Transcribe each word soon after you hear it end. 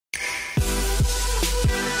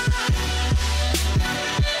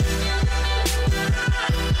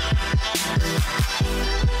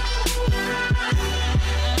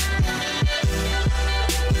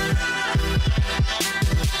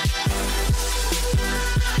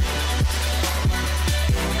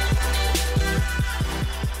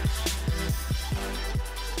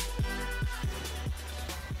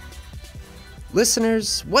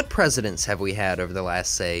Listeners, what presidents have we had over the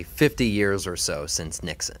last, say, 50 years or so since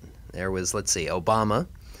Nixon? There was, let's see, Obama.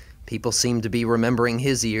 People seem to be remembering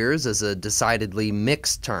his years as a decidedly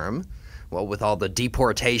mixed term, well, with all the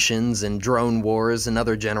deportations and drone wars and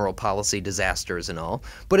other general policy disasters and all.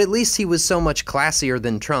 But at least he was so much classier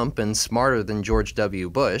than Trump and smarter than George W.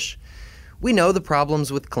 Bush. We know the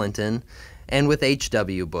problems with Clinton and with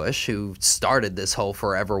H.W. Bush, who started this whole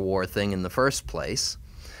forever war thing in the first place.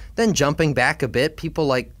 Then jumping back a bit, people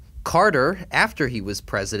like Carter, after he was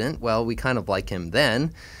president, well, we kind of like him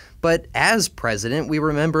then, but as president, we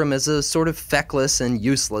remember him as a sort of feckless and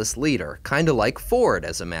useless leader, kind of like Ford,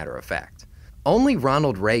 as a matter of fact. Only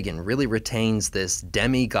Ronald Reagan really retains this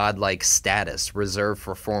demigod-like status reserved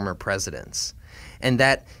for former presidents. And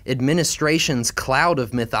that administration's cloud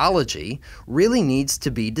of mythology really needs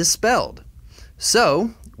to be dispelled.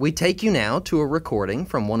 So, we take you now to a recording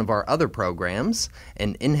from one of our other programs,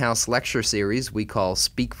 an in-house lecture series we call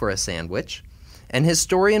Speak for a Sandwich, and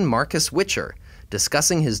historian Marcus Witcher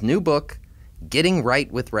discussing his new book, Getting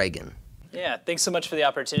Right with Reagan. Yeah, thanks so much for the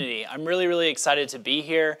opportunity. I'm really excited to be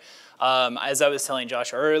here. As I was telling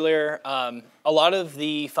Josh earlier, a lot of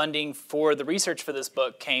the funding for the research for this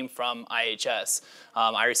book came from IHS.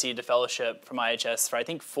 I received a fellowship from IHS for I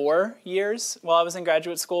think 4 years while I was in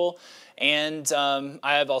graduate school. And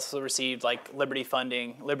I have also received like Liberty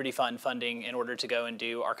Fund funding in order to go and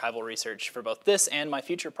do archival research for both this and my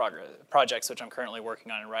future projects, which I'm currently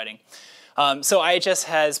working on and writing. So IHS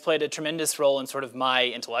has played a tremendous role in sort of my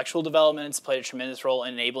intellectual development. It's played a tremendous role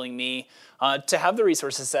in enabling me to have the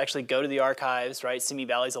resources to actually go to the archives, right? Simi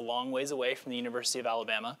Valley's a long ways away from the University of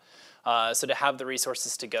Alabama. So to have the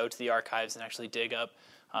resources to go to the archives and actually dig up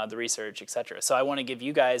the research, etc. So I want to give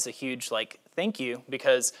you guys a huge thank you,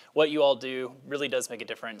 because what you all do really does make a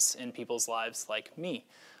difference in people's lives like me.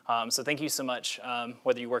 So thank you so much.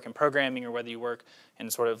 Whether you work in programming or whether you work in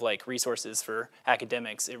sort of resources for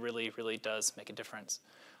academics, it really does make a difference.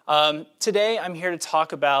 Today I'm here to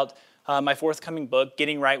talk about my forthcoming book,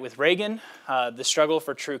 Getting Right with Reagan, The Struggle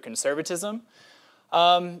for True Conservatism.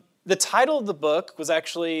 The title of the book was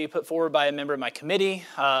actually put forward by a member of my committee.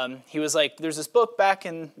 He was like, there's this book back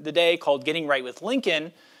in the day called Getting Right with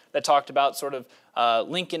Lincoln that talked about sort of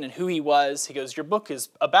Lincoln and who he was. He goes, your book is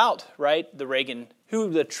about, right, the Reagan, who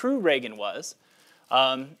the true Reagan was.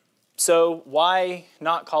 So why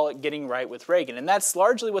not call it Getting Right with Reagan? And that's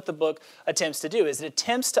largely what the book attempts to do, is it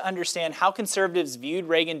attempts to understand how conservatives viewed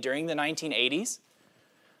Reagan during the 1980s.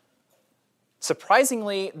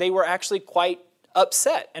 Surprisingly, they were actually quite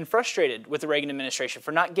upset and frustrated with the Reagan administration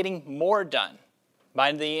for not getting more done.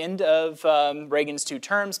 By the end of Reagan's 2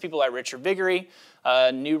 terms, people like Richard Viguerie,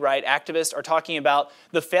 a new right activist, are talking about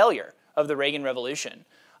the failure of the Reagan Revolution.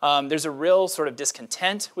 There's a real sort of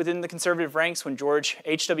discontent within the conservative ranks when George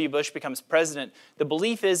H.W. Bush becomes president. The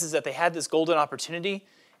belief is that they had this golden opportunity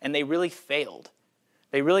and they really failed.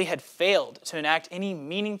 They really had failed to enact any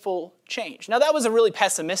meaningful change. Now, that was a really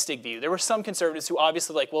pessimistic view. There were some conservatives who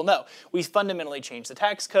obviously well, no, we fundamentally changed the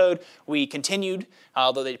tax code. We continued,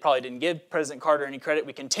 although they probably didn't give President Carter any credit,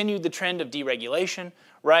 we continued the trend of deregulation,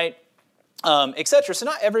 right, et cetera. So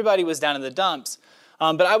not everybody was down in the dumps.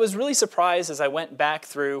 But I was really surprised as I went back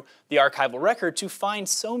through the archival record to find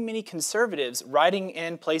so many conservatives writing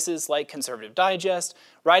in places like Conservative Digest,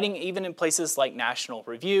 writing even in places like National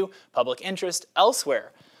Review, Public Interest,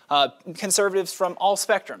 elsewhere. Conservatives from all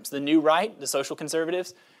spectrums, the new right, the social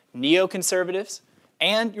conservatives, neoconservatives,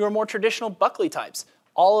 and your more traditional Buckley types.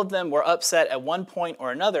 All of them were upset at one point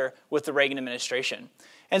or another with the Reagan administration.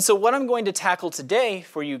 And so what I'm going to tackle today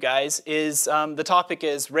for you guys is, the topic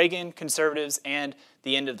is Reagan, conservatives, and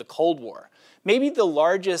the end of the Cold War. Maybe the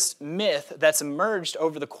largest myth that's emerged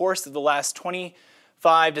over the course of the last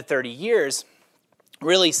 25 to 30 years,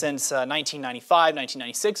 really since 1995,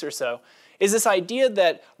 1996 or so, is this idea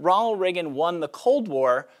that Ronald Reagan won the Cold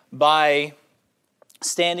War by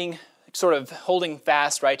standing, sort of holding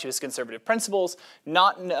fast, right, to his conservative principles,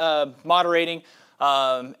 not moderating,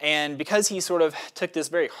 and because he sort of took this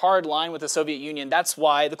very hard line with the Soviet Union, that's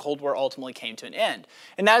why the Cold War ultimately came to an end.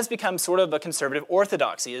 And that has become sort of a conservative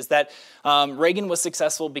orthodoxy, is that Reagan was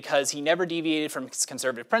successful because he never deviated from his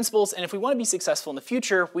conservative principles, and if we want to be successful in the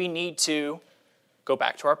future, we need to go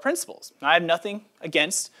back to our principles. Now, I have nothing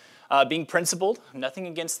against being principled, nothing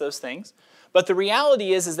against those things, but the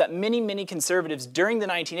reality is that many conservatives during the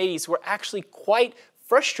 1980s were actually quite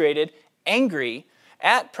frustrated, angry,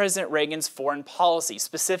 at President Reagan's foreign policy,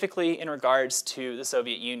 specifically in regards to the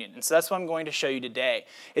Soviet Union. And so that's what I'm going to show you today,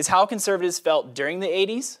 is how conservatives felt during the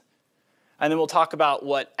 80s, and then we'll talk about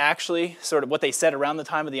what actually, sort of what they said around the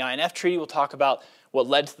time of the INF Treaty. We'll talk about what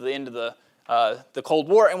led to the end of the the Cold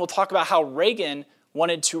War, and we'll talk about how Reagan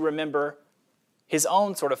wanted to remember his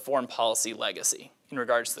own sort of foreign policy legacy in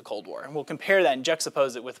regards to the Cold War. And we'll compare that and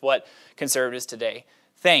juxtapose it with what conservatives today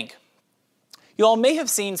think. You all may have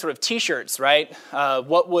seen sort of t-shirts, right?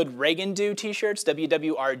 What would Reagan do t-shirts,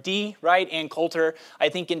 WWRD, right? Ann Coulter, I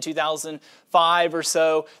think in 2005 or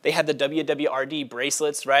so, they had the WWRD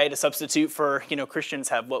bracelets, right? A substitute for, Christians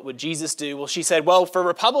have what would Jesus do? Well, she said, well, for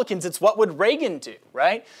Republicans, it's what would Reagan do,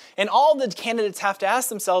 right? And all the candidates have to ask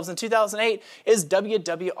themselves in 2008 is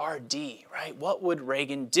WWRD, right? What would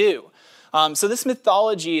Reagan do? So this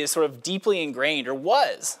mythology is sort of deeply ingrained, or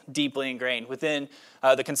was deeply ingrained within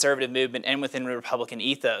the conservative movement and within the Republican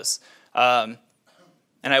ethos. And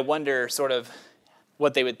I wonder sort of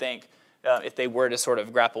what they would think if they were to sort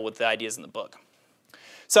of grapple with the ideas in the book.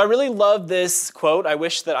 So I really love this quote. I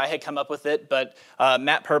wish that I had come up with it, but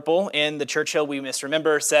Matt Purple in The Churchill We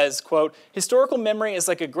Misremember says, quote, "Historical memory is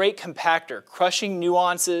like a great compactor, crushing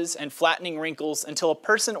nuances and flattening wrinkles until a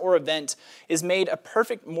person or event is made a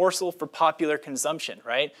perfect morsel for popular consumption,"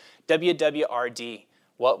 right? WWRD,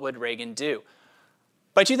 what would Reagan do?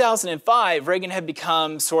 By 2005, Reagan had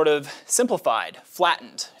become sort of simplified,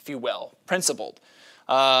 flattened, if you will, principled.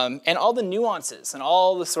 And all the nuances and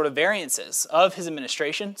all the sort of variances of his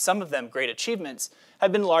administration, some of them great achievements,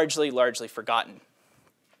 have been largely forgotten.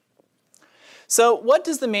 So what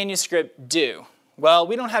does the manuscript do? Well,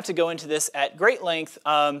 we don't have to go into this at great length.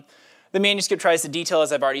 The manuscript tries to detail,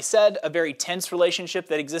 as I've already said, a very tense relationship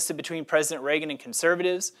that existed between President Reagan and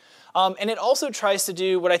conservatives. And it also tries to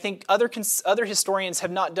do what I think other historians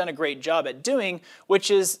have not done a great job at doing,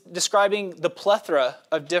 which is describing the plethora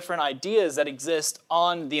of different ideas that exist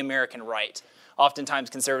on the American right. Oftentimes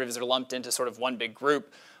conservatives are lumped into sort of one big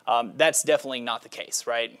group. That's definitely not the case,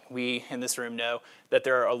 right? We in this room know that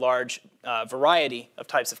there are a large variety of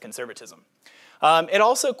types of conservatism. It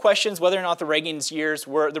also questions whether or not the Reagan years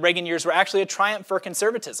were actually a triumph for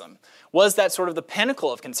conservatism. Was that sort of the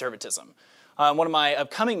pinnacle of conservatism?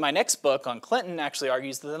 My next book on Clinton actually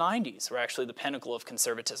argues that the 90s were actually the pinnacle of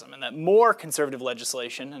conservatism, and that more conservative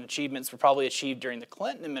legislation and achievements were probably achieved during the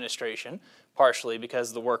Clinton administration, partially because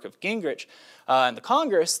of the work of Gingrich and the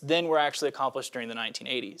Congress, than were actually accomplished during the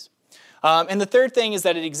 1980s. And the third thing is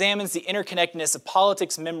that it examines the interconnectedness of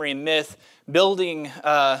politics, memory, and myth, building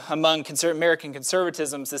among American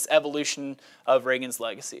conservatisms this evolution of Reagan's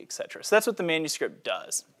legacy, etc. So that's what the manuscript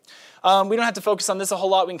does. We don't have to focus on this a whole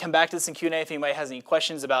lot. We can come back to this in Q&A if anybody has any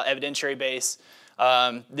questions about evidentiary base.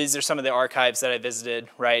 These are some of the archives that I visited,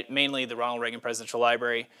 right? Mainly the Ronald Reagan Presidential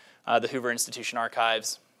Library, the Hoover Institution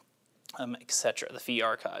archives, etc., the Fee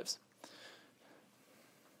archives.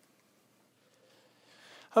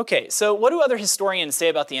 Okay, so what do other historians say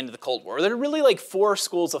about the end of the Cold War? There are really like four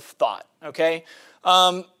schools of thought, okay?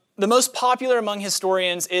 The most popular among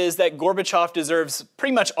historians is that Gorbachev deserves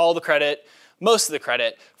pretty much all the credit, most of the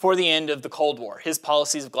credit, for the end of the Cold War. His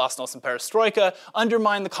policies of glasnost and perestroika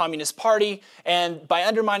undermined the Communist Party, and by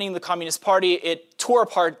undermining the Communist Party, it tore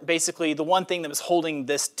apart basically the one thing that was holding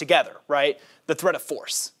this together, right? The threat of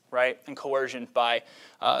force, right? And coercion by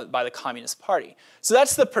the Communist Party. So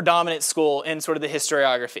that's the predominant school in sort of the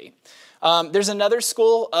historiography. There's another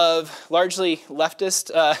school of largely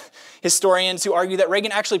leftist historians who argue that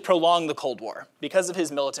Reagan actually prolonged the Cold War. Because of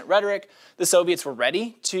his militant rhetoric, the Soviets were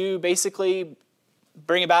ready to basically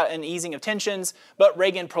bring about an easing of tensions, but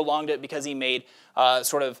Reagan prolonged it because he made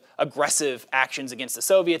sort of aggressive actions against the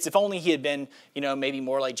Soviets. If only he had been, maybe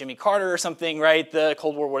more like Jimmy Carter or something, right, the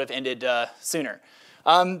Cold War would have ended sooner.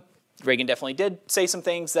 Reagan definitely did say some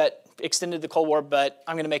things that extended the Cold War, but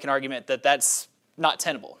I'm going to make an argument that that's not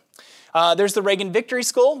tenable. There's the Reagan Victory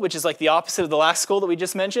School, which is like the opposite of the last school that we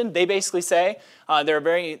just mentioned. They basically say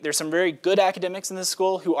there's some very good academics in this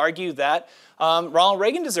school who argue that Ronald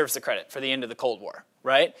Reagan deserves the credit for the end of the Cold War,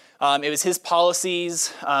 right? It was his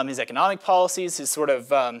policies, his economic policies, his sort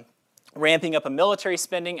of ramping up of military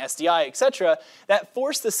spending, SDI, etc., that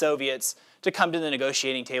forced the Soviets to come to the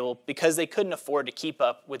negotiating table because they couldn't afford to keep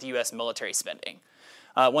up with U.S. military spending.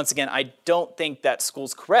 Once again, I don't think that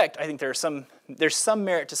school's correct. I think there's some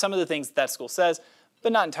merit to some of the things that school says,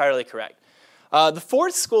 but not entirely correct. The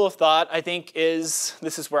fourth school of thought, I think, this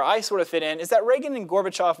is where I sort of fit in, is that Reagan and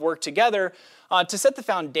Gorbachev worked together to set the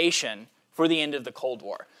foundation for the end of the Cold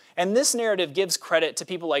War. And this narrative gives credit to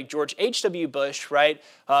people like George H.W. Bush, right,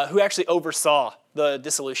 who actually oversaw the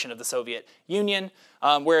dissolution of the Soviet Union,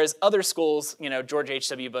 whereas other schools, George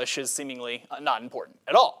H.W. Bush is seemingly not important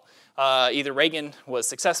at all. Either Reagan was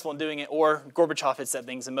successful in doing it or Gorbachev had set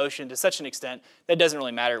things in motion to such an extent that it doesn't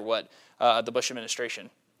really matter what the Bush administration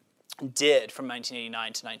did from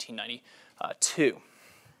 1989 to 1992.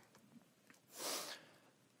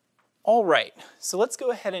 All right, so let's go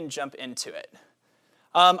ahead and jump into it.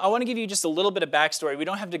 I want to give you just a little bit of backstory. We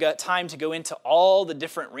don't have time to go into all the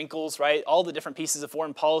different wrinkles, right? All the different pieces of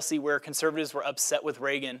foreign policy where conservatives were upset with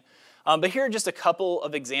Reagan. But here are just a couple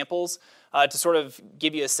of examples to sort of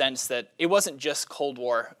give you a sense that it wasn't just Cold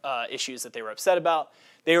War issues that they were upset about.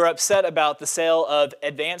 They were upset about the sale of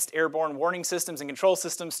advanced airborne warning systems and control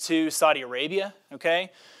systems to Saudi Arabia,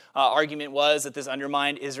 okay? Argument was that this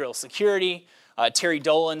undermined Israel's security. Terry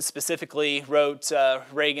Dolan specifically wrote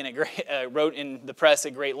wrote in the press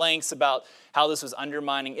at great lengths about how this was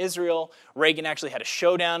undermining Israel. Reagan actually had a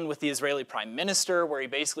showdown with the Israeli prime minister where he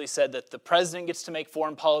basically said that the president gets to make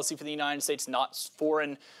foreign policy for the United States, not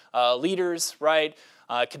foreign leaders, right?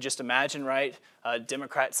 Could just imagine, right?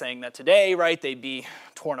 Democrats saying that today, right? They'd be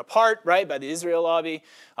torn apart, right, by the Israel lobby,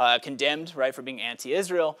 condemned, right, for being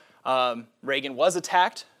anti-Israel. Reagan was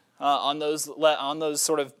attacked on those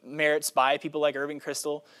sort of merits by people like Irving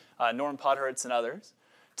Kristol, Norm Podhoretz, and others.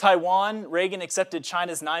 Taiwan, Reagan accepted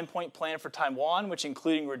China's 9-point plan for Taiwan, which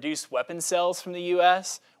including reduced weapons sales from the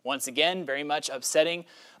U.S. Once again, very much upsetting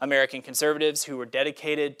American conservatives who were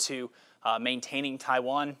dedicated to maintaining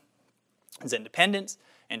Taiwan's independence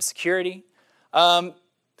and security.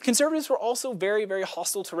 Conservatives were also very, very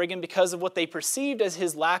hostile to Reagan because of what they perceived as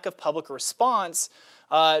his lack of public response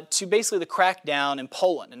to basically the crackdown in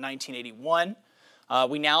Poland in 1981.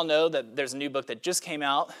 We now know that there's a new book that just came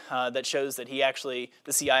out that shows that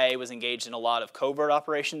the CIA was engaged in a lot of covert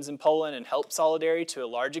operations in Poland and helped Solidarity to a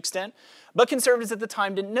large extent. But conservatives at the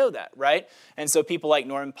time didn't know that, right? And so people like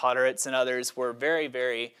Norman Podhoretz and others were very,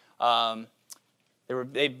 very,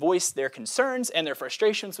 they voiced their concerns and their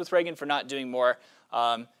frustrations with Reagan for not doing more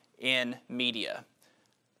in media.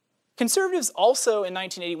 Conservatives also in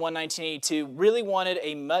 1981, 1982 really wanted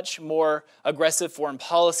a much more aggressive foreign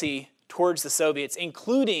policy towards the Soviets,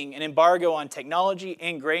 including an embargo on technology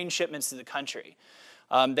and grain shipments to the country.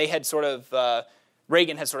 Reagan had sort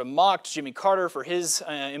of mocked Jimmy Carter for his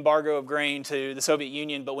embargo of grain to the Soviet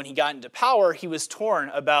Union, but when he got into power, he was torn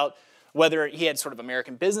about whether he had sort of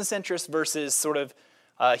American business interests versus sort of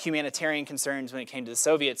humanitarian concerns when it came to the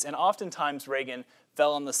Soviets. And oftentimes Reagan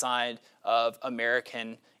fell on the side of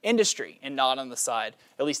American industry and not on the side,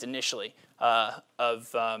 at least initially,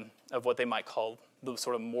 of what they might call the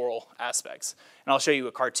sort of moral aspects. And I'll show you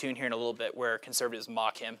a cartoon here in a little bit where conservatives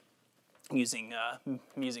mock him using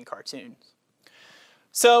cartoons.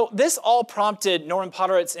 So this all prompted Norman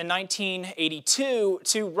Podhoretz in 1982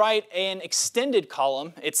 to write an extended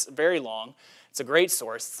column. It's very long. It's a great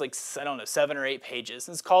source. It's like, 7 or 8 pages.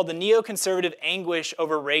 It's called The Neoconservative Anguish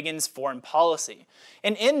Over Reagan's Foreign Policy.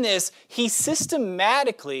 And in this, he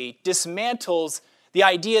systematically dismantles the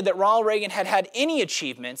idea that Ronald Reagan had had any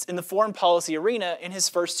achievements in the foreign policy arena in his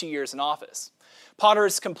first 2 years in office.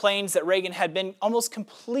 Podhoretz complains that Reagan had been almost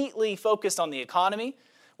completely focused on the economy,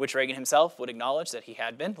 which Reagan himself would acknowledge that he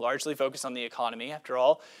had been, largely focused on the economy, after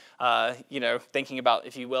all, thinking about,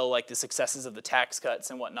 if you will, like the successes of the tax cuts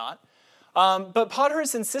and whatnot. But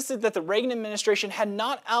Podhoretz insisted that the Reagan administration had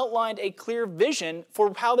not outlined a clear vision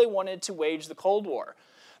for how they wanted to wage the Cold War.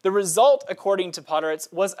 The result, according to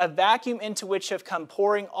Podhoretz, was a vacuum into which have come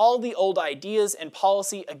pouring all the old ideas and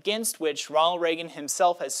policy against which Ronald Reagan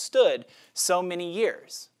himself has stood so many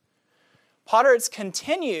years. Podhoretz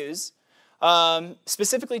continues,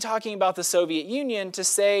 specifically talking about the Soviet Union, to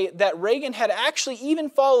say that Reagan had actually even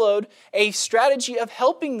followed a strategy of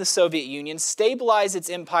helping the Soviet Union stabilize its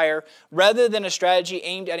empire rather than a strategy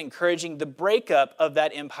aimed at encouraging the breakup of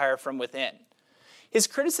that empire from within. His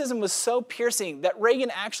criticism was so piercing that Reagan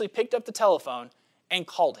actually picked up the telephone and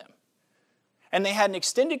called him. And they had an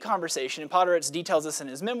extended conversation, and Podhoretz details this in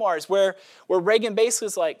his memoirs, where Reagan basically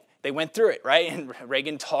was like, they went through it, right? And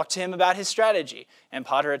Reagan talked to him about his strategy. And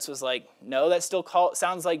Podhoretz was like, no, that still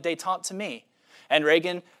sounds like détente to me. And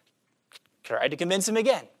Reagan tried to convince him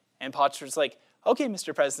again. And Podhoretz was like, okay,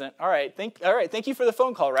 Mr. President, all right, thank you for the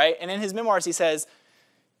phone call, right? And in his memoirs, he says,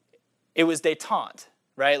 it was détente,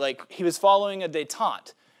 right? Like, he was following a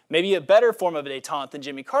détente. Maybe a better form of a détente than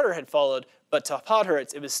Jimmy Carter had followed, but to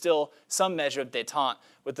Podhoretz, it was still some measure of détente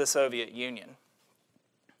with the Soviet Union.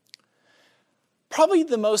 Probably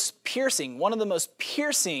one of the most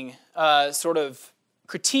piercing sort of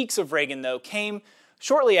critiques of Reagan, though, came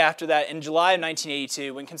shortly after that in July of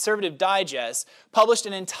 1982 when Conservative Digest published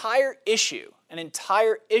an entire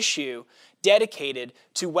issue dedicated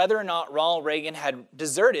to whether or not Ronald Reagan had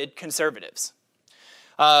deserted conservatives.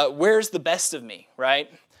 Where's the best of me,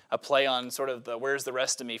 right? A play on sort of the Where's the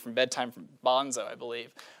Rest of Me from Bedtime from Bonzo, I believe,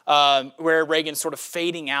 where Reagan's sort of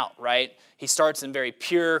fading out, right? He starts in very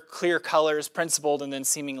pure, clear colors, principled, and then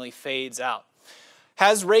seemingly fades out.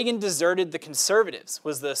 Has Reagan deserted the conservatives?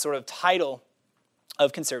 Was the sort of title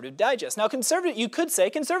of Conservative Digest. Now, you could say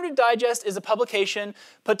Conservative Digest is a publication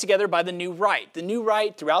put together by the New Right. The New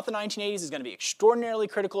Right throughout the 1980s is going to be extraordinarily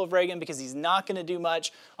critical of Reagan because he's not going to do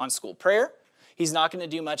much on school prayer. He's not going to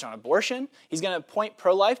do much on abortion. He's going to appoint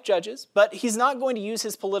pro-life judges, but he's not going to use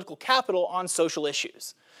his political capital on social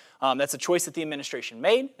issues. That's a choice that the administration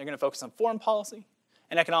made. They're going to focus on foreign policy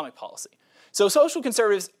and economic policy. So social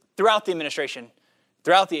conservatives throughout the administration,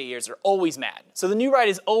 throughout the 8 years, are always mad. So the New Right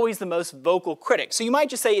is always the most vocal critic. So you might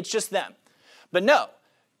just say it's just them. But no.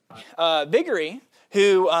 Viggory,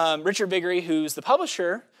 Richard Viggory, who's the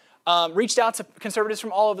publisher, reached out to conservatives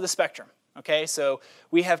from all over the spectrum. Okay, so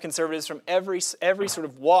we have conservatives from every sort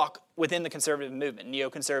of walk within the conservative movement.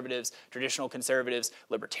 Neoconservatives, traditional conservatives,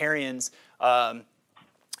 libertarians, and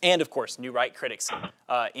of course, New Right critics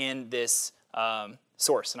in this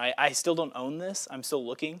source. And I still don't own this. I'm still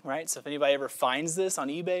looking, right? So if anybody ever finds this on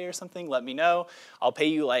eBay or something, let me know. I'll pay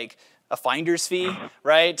you like a finder's fee,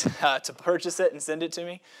 right, to purchase it and send it to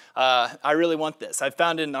me. I really want this. I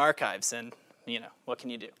found it in the archives, and what can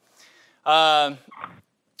you do?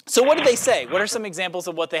 So what did they say? What are some examples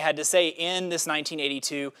of what they had to say in this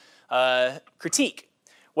 1982 critique?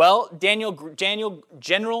 Well, General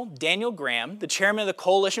Daniel Graham, the chairman of the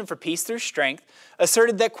Coalition for Peace Through Strength,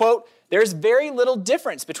 asserted that, quote, there's very little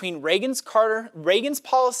difference between Reagan's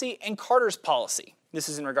policy and Carter's policy. This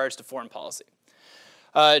is in regards to foreign policy.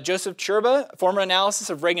 Joseph Churba, former analysis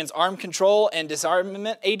of Reagan's Armed Control and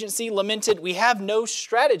Disarmament Agency, lamented, we have no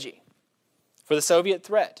strategy for the Soviet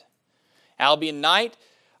threat. Albion Knight,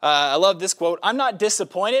 I love this quote, I'm not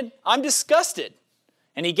disappointed, I'm disgusted.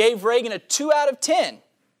 And he gave Reagan a 2 out of 10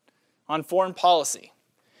 on foreign policy.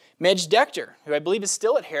 Midge Decter, who I believe is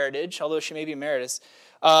still at Heritage, although she may be emeritus,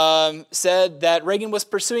 said that Reagan was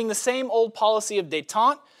pursuing the same old policy of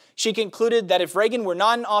détente. She concluded that if Reagan were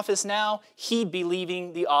not in office now, he'd be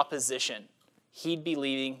leaving the opposition. He'd be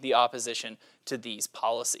leaving the opposition to these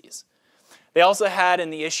policies. They also had in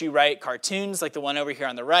the issue, right, cartoons like the one over here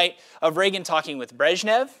on the right of Reagan talking with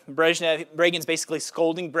Brezhnev. Reagan's basically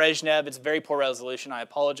scolding Brezhnev. It's very poor resolution. I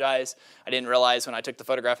apologize. I didn't realize when I took the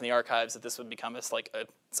photograph in the archives that this would become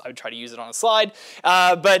I would try to use it on a slide.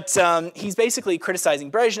 But he's basically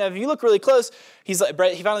criticizing Brezhnev. If you look really close, he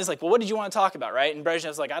finally is like, well, what did you want to talk about, right? And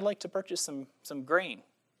Brezhnev's like, I'd like to purchase some grain.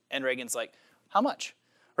 And Reagan's like, how much?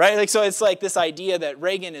 Right? So it's like this idea that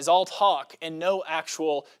Reagan is all talk and no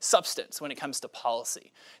actual substance when it comes to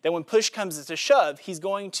policy. That when push comes to shove, he's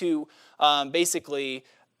going to basically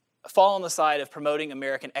fall on the side of promoting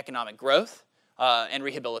American economic growth and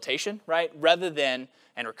rehabilitation, right?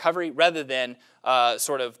 And recovery, rather than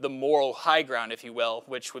sort of the moral high ground, if you will,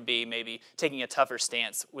 which would be maybe taking a tougher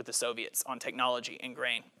stance with the Soviets on technology and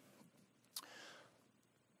grain.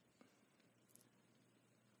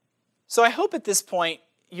 So I hope at this point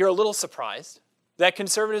you're a little surprised that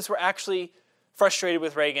conservatives were actually frustrated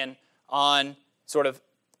with Reagan on sort of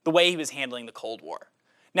the way he was handling the Cold War.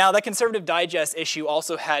 Now, that Conservative Digest issue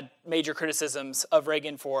also had major criticisms of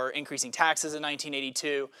Reagan for increasing taxes in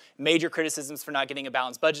 1982, major criticisms for not getting a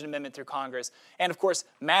balanced budget amendment through Congress, and of course,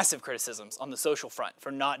 massive criticisms on the social front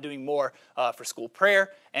for not doing more for school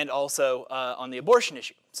prayer and also on the abortion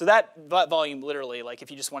issue. So that volume literally, like if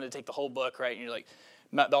you just wanted to take the whole book, right, and you're like,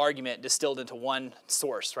 the argument distilled into one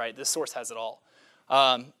source, right? This source has it all.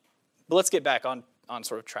 But let's get back on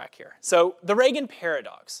sort of track here. So the Reagan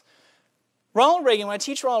paradox. Ronald Reagan, when I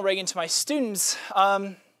teach Ronald Reagan to my students,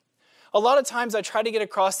 a lot of times I try to get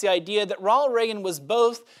across the idea that Ronald Reagan was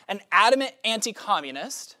both an adamant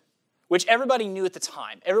anti-communist, which everybody knew at the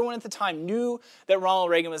time. Everyone at the time knew that Ronald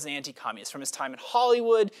Reagan was an anti-communist, from his time in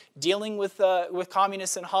Hollywood, dealing with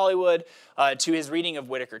communists in Hollywood, to his reading of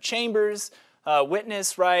Whittaker Chambers,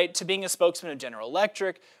 Witness, right, to being a spokesman of General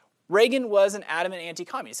Electric. Reagan was an adamant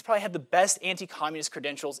anti-communist. He probably had the best anti-communist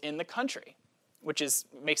credentials in the country, which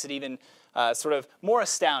makes it even sort of more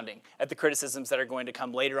astounding at the criticisms that are going to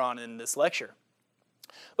come later on in this lecture.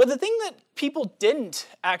 But the thing that people didn't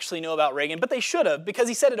actually know about Reagan, but they should have, because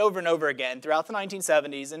he said it over and over again throughout the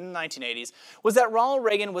 1970s and the 1980s, was that Ronald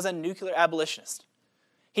Reagan was a nuclear abolitionist.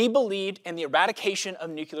 He believed in the eradication of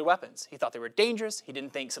nuclear weapons. He thought they were dangerous. He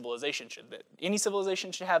didn't think any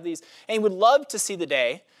civilization should have these. And he would love to see the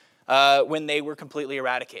day when they were completely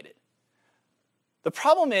eradicated. The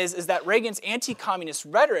problem is that Reagan's anti-communist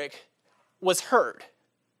rhetoric was heard.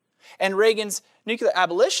 And Reagan's nuclear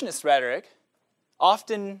abolitionist rhetoric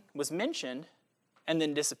often was mentioned and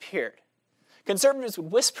then disappeared. Conservatives would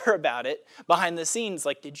whisper about it behind the scenes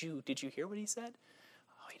like, did you hear what he said?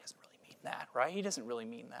 That, right? He doesn't really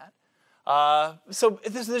mean that. So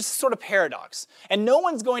there's this sort of paradox. And no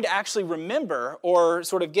one's going to actually remember or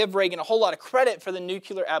sort of give Reagan a whole lot of credit for the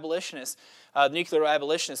nuclear abolitionist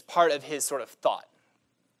part of his sort of thought.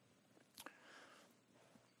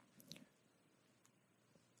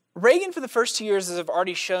 Reagan, for the first 2 years, as I've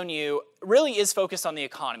already shown you, really is focused on the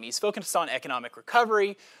economy. He's focused on economic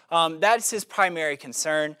recovery. That's his primary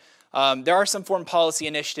concern. There are some foreign policy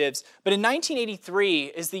initiatives, but in 1983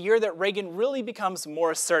 is the year that Reagan really becomes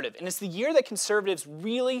more assertive. And it's the year that conservatives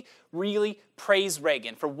really, really praise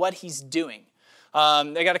Reagan for what he's doing.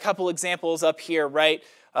 I got a couple examples up here, right?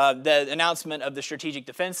 The announcement of the Strategic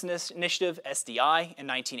Defense Initiative, SDI, in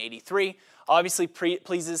 1983, obviously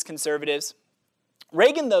pleases conservatives.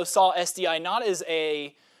 Reagan, though, saw SDI not as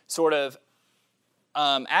a sort of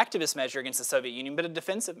activist measure against the Soviet Union, but a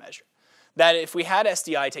defensive measure. That if we had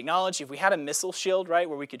SDI technology, if we had a missile shield, right,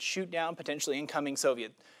 where we could shoot down potentially incoming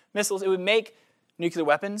Soviet missiles, it would make nuclear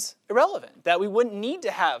weapons irrelevant, that we wouldn't need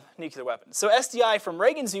to have nuclear weapons. So SDI, from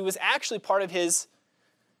Reagan's view, was actually part of his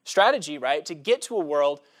strategy, right, to get to a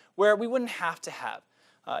world where we wouldn't have to have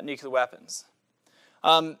nuclear weapons.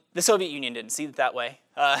 The Soviet Union didn't see it that way.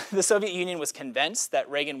 The Soviet Union was convinced that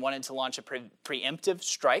Reagan wanted to launch a preemptive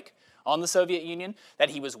strike on the Soviet Union,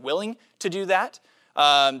 that he was willing to do that.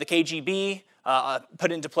 The KGB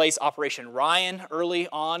put into place Operation Ryan early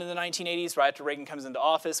on in the 1980s, right after Reagan comes into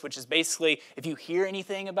office, which is basically, if you hear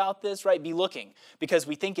anything about this, right, be looking, because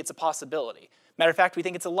we think it's a possibility. Matter of fact, we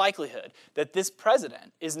think it's a likelihood that this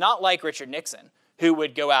president is not like Richard Nixon, who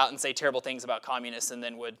would go out and say terrible things about communists and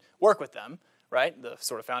then would work with them, right, the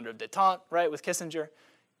sort of founder of détente, right, with Kissinger.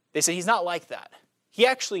 They say he's not like that. He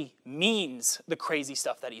actually means the crazy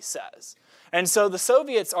stuff that he says. And so the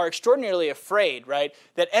Soviets are extraordinarily afraid, right,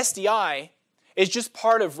 that SDI is just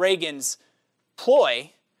part of Reagan's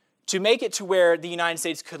ploy to make it to where the United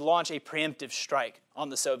States could launch a preemptive strike on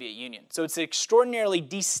the Soviet Union. So it's an extraordinarily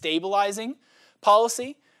destabilizing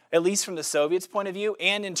policy, at least from the Soviets' point of view,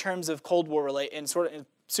 and in terms of Cold War and sort of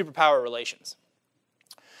superpower relations.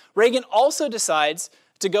 Reagan also decides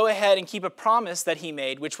to go ahead and keep a promise that he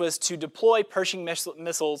made, which was to deploy Pershing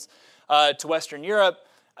missiles to Western Europe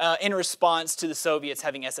in response to the Soviets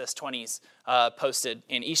having SS-20s posted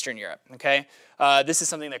in Eastern Europe. Okay? This is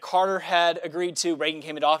something that Carter had agreed to. Reagan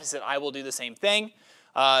came into office and said, I will do the same thing.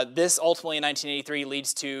 This ultimately in 1983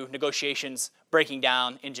 leads to negotiations breaking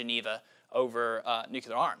down in Geneva over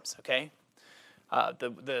nuclear arms. Okay?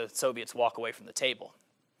 The Soviets walk away from the table.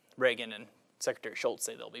 Reagan and Secretary Shultz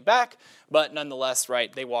say they'll be back, but nonetheless,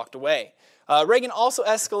 right, they walked away. Reagan also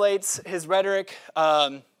escalates his rhetoric.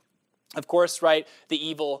 Of course, right, the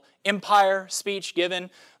evil empire speech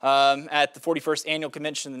given at the 41st Annual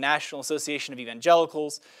Convention of the National Association of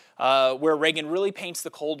Evangelicals, where Reagan really paints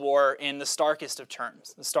the Cold War in the starkest of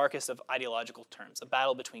terms, the starkest of ideological terms, a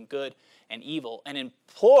battle between good and evil, and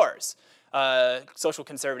implores social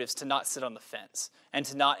conservatives to not sit on the fence and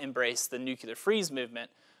to not embrace the nuclear freeze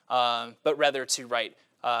movement, but rather to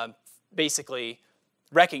basically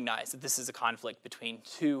recognize that this is a conflict between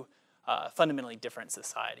two fundamentally different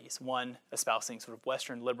societies, one espousing sort of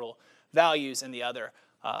Western liberal values and the other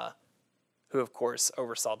who, of course,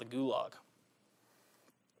 oversaw the Gulag.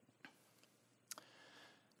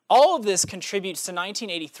 All of this contributes to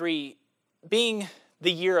 1983 being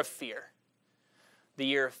the year of fear, the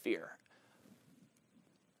year of fear.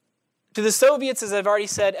 To the Soviets, as I've already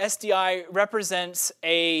said, SDI represents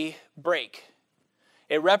a break.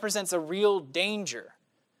 It represents a real danger.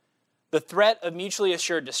 The threat of mutually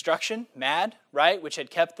assured destruction, MAD, right, which had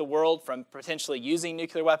kept the world from potentially using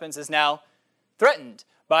nuclear weapons, is now threatened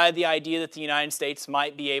by the idea that the United States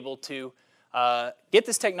might be able to get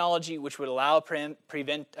this technology which would allow a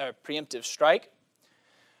preemptive strike.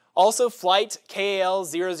 Also, flight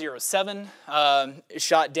KAL-007 is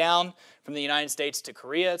shot down from the United States to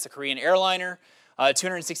Korea. It's a Korean airliner.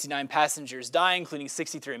 269 passengers die, including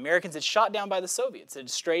 63 Americans. It's shot down by the Soviets. It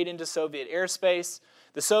strayed into Soviet airspace.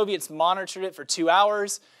 The Soviets monitored it for 2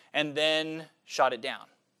 hours and then shot it down.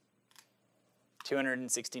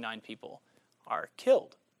 269 people are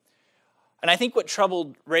killed. And I think what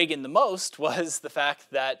troubled Reagan the most was the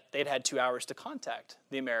fact that they'd had 2 hours to contact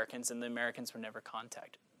the Americans, and the Americans were never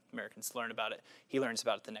contacted. Americans learn about it. He learns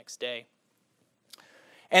about it the next day.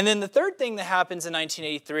 And then the third thing that happens in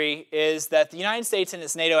 1983 is that the United States and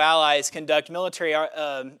its NATO allies conduct military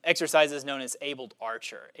exercises known as Able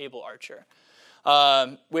Archer,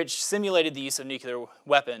 which simulated the use of nuclear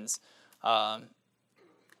weapons and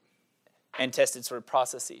tested sort of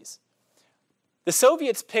processes. The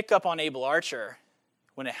Soviets pick up on Able Archer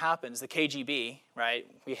when it happens. The KGB, right?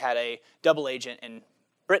 We had a double agent in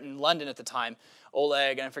Britain, London at the time,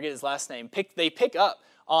 Oleg, and I forget his last name. They pick up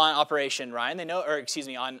on Operation Ryan. They know, or excuse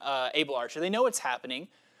me, on Able Archer. They know what's happening,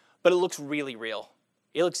 but it looks really real.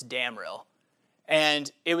 It looks damn real.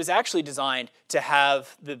 And it was actually designed to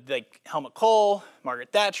have the Helmut Kohl,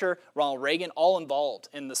 Margaret Thatcher, Ronald Reagan all involved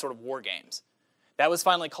in the sort of war games. That was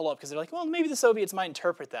finally called up because they're like, well, maybe the Soviets might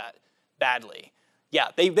interpret that badly. Yeah,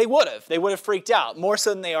 they would have. They would have freaked out, more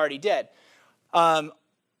so than they already did.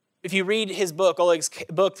 If you read his book, Oleg's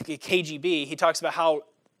book, KGB, he talks about how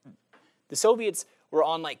the Soviets were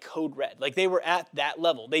on like code red. Like they were at that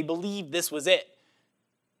level. They believed this was it.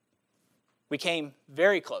 We came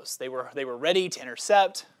very close. They were ready to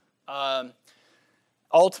intercept.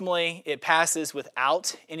 Ultimately, it passes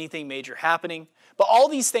without anything major happening. But all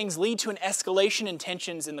these things lead to an escalation in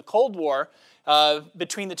tensions in the Cold War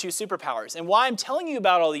between the two superpowers. And why I'm telling you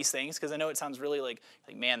about all these things, because I know it sounds really like,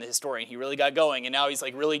 man, the historian, he really got going, and now he's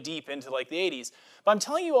like really deep into like the 80s. But I'm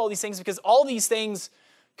telling you all these things because all these things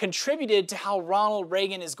contributed to how Ronald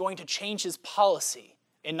Reagan is going to change his policy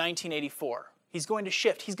in 1984. He's going to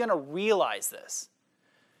shift. He's going to realize this.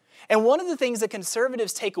 And one of the things that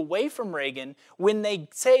conservatives take away from Reagan when they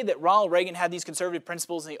say that Ronald Reagan had these conservative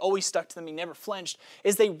principles and he always stuck to them, he never flinched,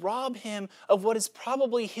 is they rob him of what is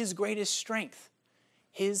probably his greatest strength,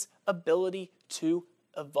 his ability to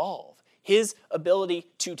evolve, his ability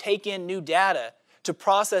to take in new data, to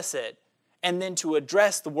process it, and then to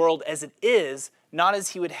address the world as it is, not as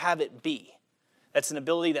he would have it be. That's an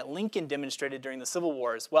ability that Lincoln demonstrated during the Civil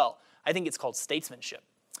War as well. I think it's called statesmanship.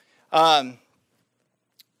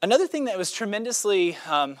 Another thing that was tremendously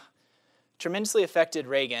affected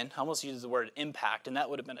Reagan, I almost used the word impact, and that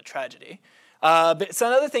would have been a tragedy. But it's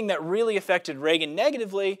another thing that really affected Reagan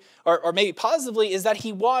negatively, or maybe positively, is that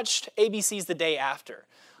he watched ABC's The Day After.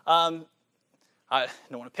 I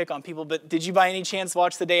don't want to pick on people, but did you by any chance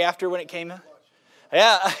watch The Day After when it came out?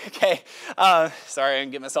 Yeah, okay. Sorry, I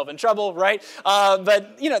can get myself in trouble, right?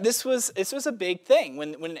 But you know, this was a big thing.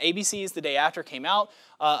 When ABC's The Day After came out,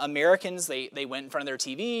 Americans, they went in front of their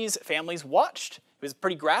TVs, families watched. It was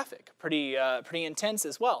pretty graphic, pretty intense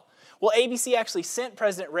as well. Well, ABC actually sent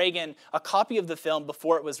President Reagan a copy of the film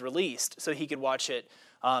before it was released so he could watch it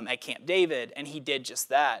at Camp David, and he did just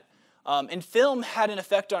that. And film had an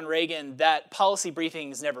effect on Reagan that policy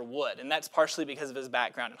briefings never would, and that's partially because of his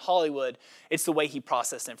background in Hollywood. It's the way he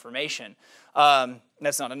processed information.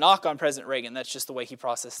 That's not a knock on President Reagan, that's just the way he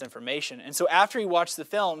processed information. And so after he watched the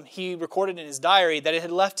film, he recorded in his diary that it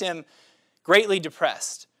had left him greatly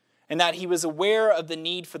depressed, and that he was aware of the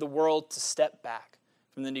need for the world to step back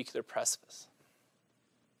from the nuclear precipice.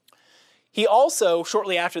 He also,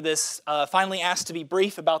 shortly after this, finally asked to be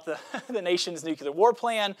brief about the nation's nuclear war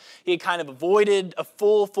plan. He had kind of avoided a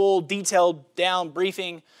full, detailed down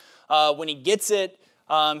briefing. When he gets it,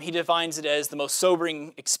 he defines it as the most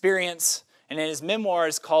sobering experience. And in his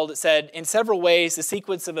memoirs it said, in several ways, the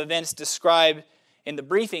sequence of events described in the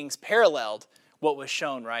briefings paralleled what was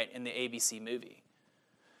shown right in the ABC movie.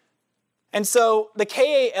 And so the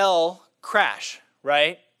KAL crash,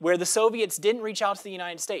 right, where the Soviets didn't reach out to the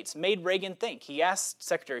United States, made Reagan think. He asked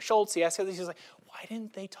Secretary Shultz, he asked others, he was like, why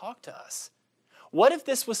didn't they talk to us? What if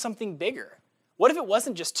this was something bigger? What if it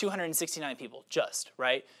wasn't just 269 people,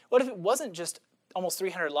 right? What if it wasn't just almost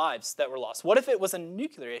 300 lives that were lost? What if it was a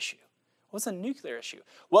nuclear issue? What's a nuclear issue?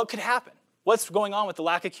 What could happen? What's going on with the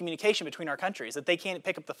lack of communication between our countries, that they can't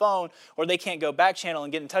pick up the phone or they can't go back channel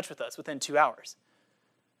and get in touch with us within 2 hours?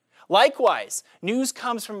 Likewise, news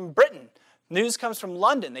comes from Britain. News comes from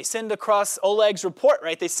London. They send across Oleg's report,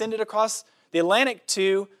 right? They send it across the Atlantic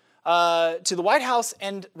to the White House,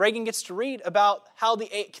 and Reagan gets to read about how the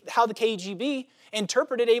KGB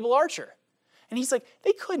interpreted Able Archer. And he's like,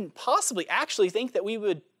 they couldn't possibly actually think that we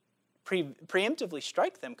would preemptively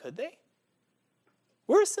strike them, could they?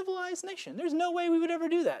 We're a civilized nation. There's no way we would ever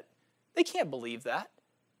do that. They can't believe that,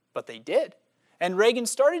 but they did. And Reagan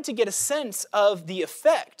started to get a sense of the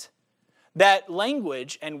effect that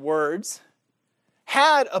language and words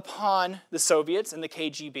had upon the Soviets and the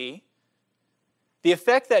KGB, the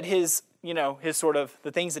effect that his sort of,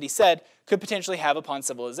 the things that he said could potentially have upon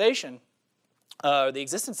civilization, the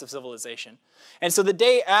existence of civilization. And so the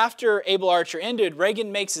day after Able Archer ended,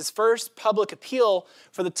 Reagan makes his first public appeal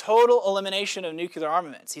for the total elimination of nuclear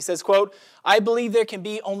armaments. He says, quote, I believe there can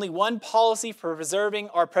be only one policy for preserving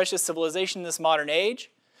our precious civilization in this modern age.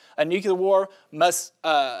 A nuclear war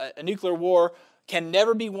can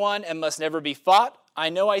never be won and must never be fought. I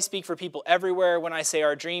know I speak for people everywhere when I say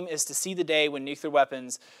our dream is to see the day when nuclear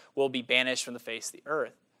weapons will be banished from the face of the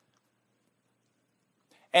earth.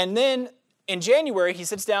 And then in January, he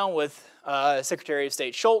sits down with Secretary of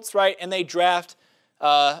State Shultz, right, and they draft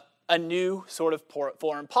a new sort of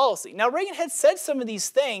foreign policy. Now, Reagan had said some of these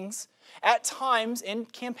things, at times in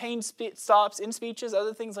campaign stops, in speeches,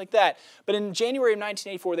 other things like that. But in January of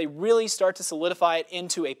 1984, they really start to solidify it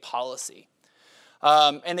into a policy.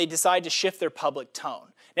 And they decide to shift their public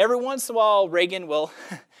tone. And every once in a while, Reagan will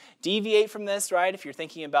deviate from this, right? If you're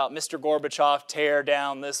thinking about Mr. Gorbachev, tear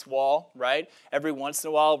down this wall, right? Every once in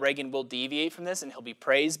a while, Reagan will deviate from this, and he'll be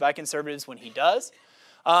praised by conservatives when he does.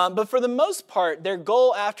 But for the most part, their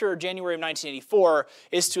goal after January of 1984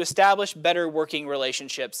 is to establish better working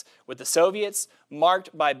relationships with the Soviets,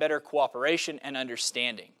 marked by better cooperation and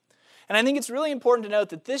understanding. And I think it's really important to note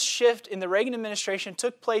that this shift in the Reagan administration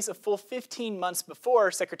took place a full 15 months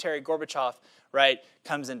before Secretary Gorbachev, right,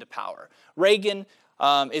 comes into power. Reagan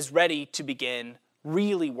is ready to begin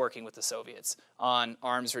really working with the Soviets on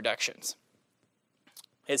arms reductions.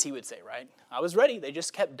 As he would say, right? I was ready. They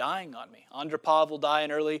just kept dying on me. Andropov will die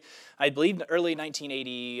in early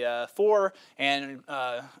 1984, and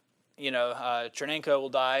Chernenko will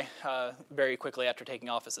die very quickly after taking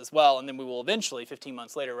office as well, and then we will eventually, 15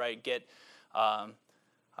 months later, right, get a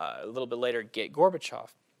little bit later, get Gorbachev.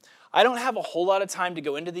 I don't have a whole lot of time to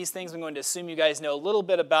go into these things. I'm going to assume you guys know a little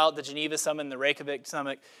bit about the Geneva Summit and the Reykjavik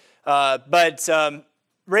Summit, but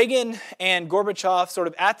Reagan and Gorbachev, sort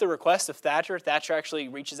of at the request of Thatcher actually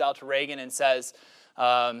reaches out to Reagan and says,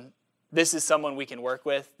 this is someone we can work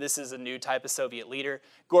with. This is a new type of Soviet leader.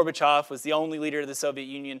 Gorbachev was the only leader of the Soviet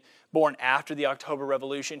Union born after the October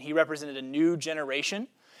Revolution. He represented a new generation.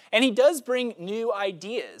 And he does bring new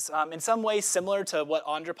ideas, in some ways similar to what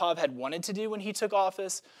Andropov had wanted to do when he took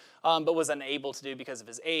office, but was unable to do because of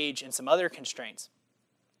his age and some other constraints.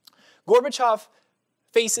 Gorbachev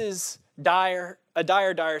faces a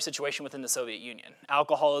dire situation within the Soviet Union.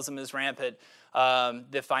 Alcoholism is rampant.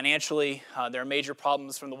 Financially, there are major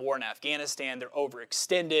problems from the war in Afghanistan. They're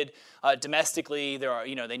overextended. Domestically,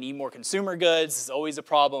 they need more consumer goods. It's always a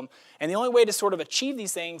problem. And the only way to sort of achieve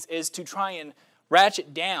these things is to try and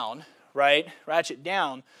ratchet down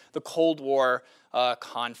the Cold War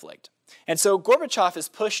conflict. And so Gorbachev is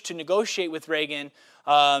pushed to negotiate with Reagan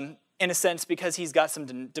in a sense because he's got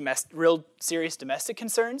some real serious domestic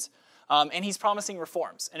concerns. And he's promising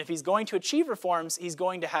reforms. And if he's going to achieve reforms, he's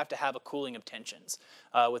going to have a cooling of tensions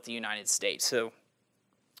with the United States.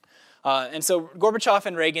 And so Gorbachev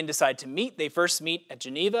and Reagan decide to meet. They first meet at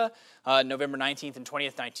Geneva, November 19th and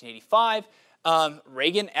 20th, 1985.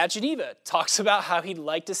 Reagan at Geneva talks about how he'd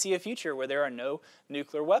like to see a future where there are no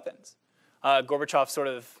nuclear weapons. Gorbachev sort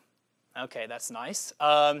of, okay, that's nice.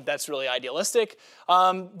 That's really idealistic.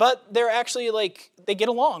 But they're actually they get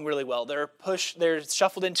along really well. They're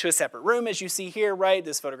shuffled into a separate room, as you see here, right?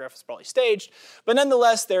 This photograph is probably staged. But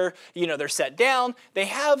nonetheless, they're set down. They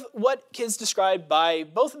have what is described by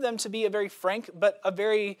both of them to be a very frank, but a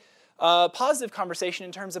very positive conversation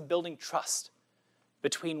in terms of building trust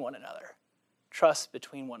between one another. Trust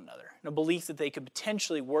between one another. And a belief that they could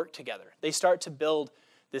potentially work together. They start to build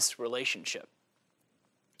this relationship.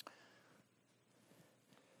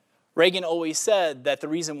 Reagan always said that the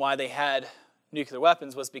reason why they had nuclear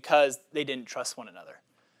weapons was because they didn't trust one another.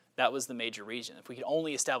 That was the major reason. If we could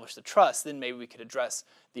only establish the trust, then maybe we could address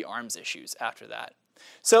the arms issues after that.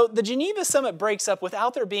 So the Geneva Summit breaks up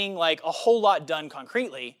without there being a whole lot done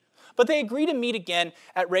concretely, but they agree to meet again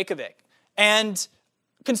at Reykjavik. And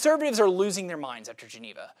conservatives are losing their minds after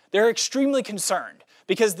Geneva. They're extremely concerned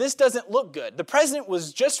because this doesn't look good. The president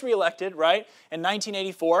was just reelected, right, in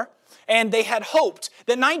 1984, and they had hoped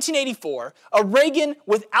that 1984, a Reagan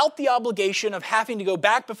without the obligation of having to go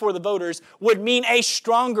back before the voters would mean a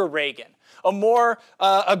stronger Reagan, a more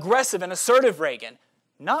aggressive and assertive Reagan,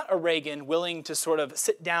 not a Reagan willing to sort of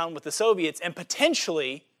sit down with the Soviets and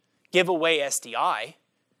potentially give away SDI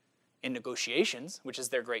in negotiations, which is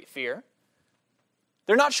their great fear.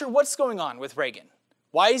 They're not sure what's going on with Reagan.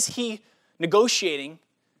 Why is he negotiating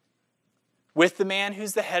with the man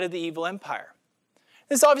who's the head of the evil empire?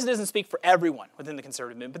 This obviously doesn't speak for everyone within the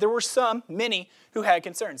conservative movement, but there were many who had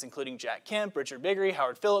concerns, including Jack Kemp, Richard Viguerie,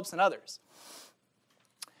 Howard Phillips, and others.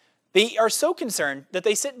 They are so concerned that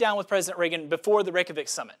they sit down with President Reagan before the Reykjavik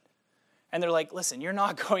Summit. And they're like, listen, you're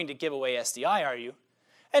not going to give away SDI, are you?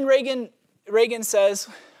 And Reagan says,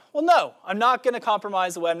 well, no, I'm not going to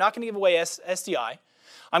compromise away. I'm not going to give away SDI.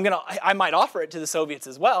 I might offer it to the Soviets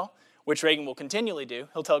as well, which Reagan will continually do.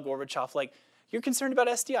 He'll tell Gorbachev, you're concerned about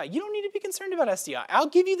SDI. You don't need to be concerned about SDI. I'll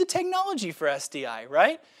give you the technology for SDI,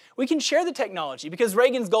 right? We can share the technology because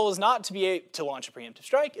Reagan's goal is not to launch a preemptive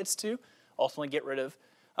strike. It's to ultimately get rid of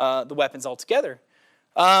the weapons altogether.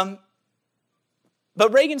 But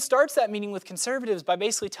Reagan starts that meeting with conservatives by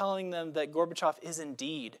basically telling them that Gorbachev is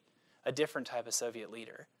indeed a different type of Soviet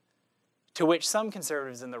leader, to which some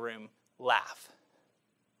conservatives in the room laugh.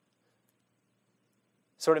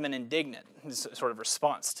 sort of an indignant sort of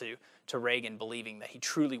response to Reagan believing that he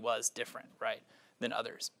truly was different, right, than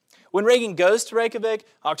others. When Reagan goes to Reykjavik,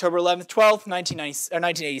 October 11th, 12th,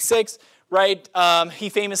 1986, right, he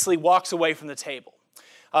famously walks away from the table.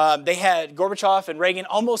 They had Gorbachev and Reagan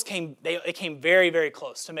they came very, very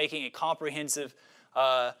close to making a comprehensive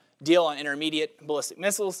deal on intermediate ballistic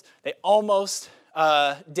missiles. They almost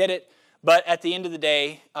did it, but at the end of the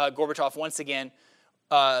day, Gorbachev once again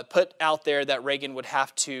put out there that Reagan would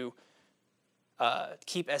have to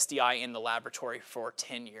keep SDI in the laboratory for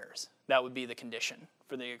 10 years. That would be the condition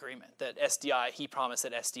for the agreement, that he promised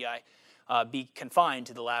that SDI be confined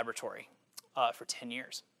to the laboratory for 10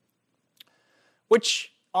 years.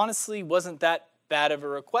 Which honestly wasn't that bad of a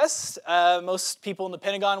request. Most people in the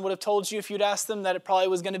Pentagon would have told you if you'd asked them that it probably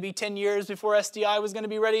was going to be 10 years before SDI was going to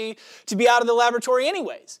be ready to be out of the laboratory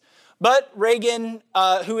anyways. But Reagan,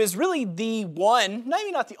 who is really the one,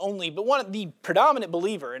 maybe not the only, but one of the predominant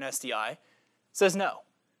believer in SDI, says no,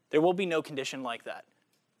 there will be no condition like that.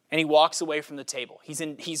 And he walks away from the table. You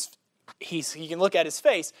can look at his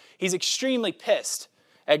face, he's extremely pissed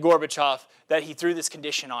at Gorbachev that he threw this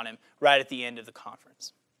condition on him right at the end of the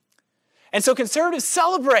conference. And so conservatives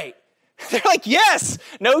celebrate. They're like, yes,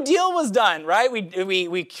 no deal was done, right?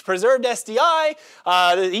 We preserved SDI.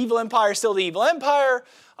 The evil empire is still the evil empire.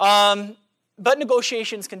 But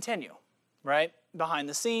negotiations continue, right? Behind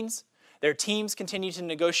the scenes. Their teams continue to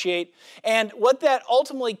negotiate. And what that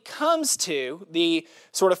ultimately comes to, the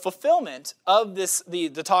sort of fulfillment of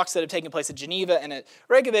the talks that have taken place at Geneva and at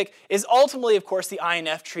Reykjavik, is ultimately, of course, the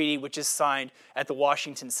INF Treaty, which is signed at the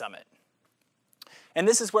Washington Summit. And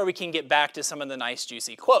this is where we can get back to some of the nice,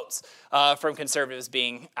 juicy quotes from conservatives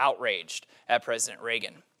being outraged at President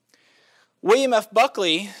Reagan. William F.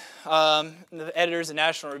 Buckley, the editors of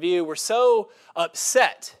National Review, were so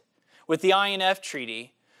upset with the INF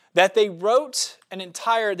Treaty that they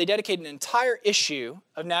dedicated an entire issue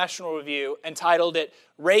of National Review and titled it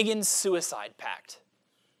Reagan's Suicide Pact.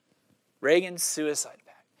 Reagan's Suicide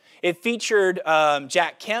Pact. It featured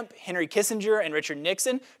Jack Kemp, Henry Kissinger, and Richard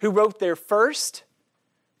Nixon, who wrote their first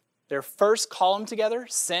column together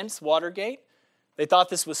since Watergate. They thought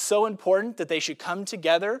this was so important that they should come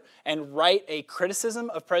together and write a criticism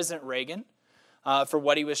of President Reagan for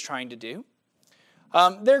what he was trying to do.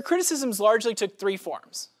 Their criticisms largely took three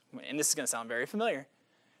forms, and this is going to sound very familiar.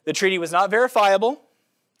 The treaty was not verifiable.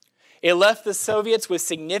 It left the Soviets with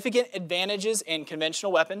significant advantages in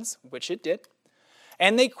conventional weapons, which it did.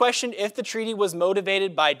 And they questioned if the treaty was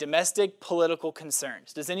motivated by domestic political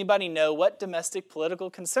concerns. Does anybody know what domestic political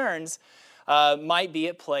concerns might be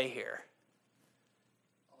at play here?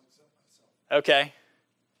 Okay.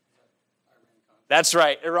 That's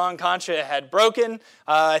right. Iran-Contra had broken,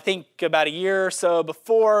 I think about a year or so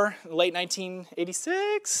before, late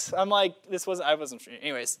 1986. I wasn't sure.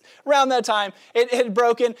 Anyways, around that time, it had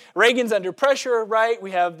broken. Reagan's under pressure, right?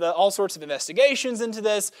 We have all sorts of investigations into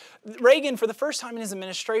this. Reagan, for the first time in his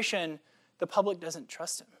administration, the public doesn't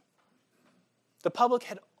trust him. The public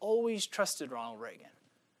had always trusted Ronald Reagan.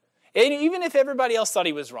 And even if everybody else thought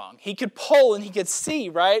he was wrong, he could poll and he could see,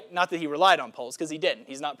 right? Not that he relied on polls, because he didn't.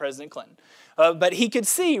 He's not President Clinton. But he could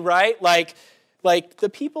see, right? Like the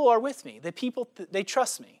people are with me. The people, they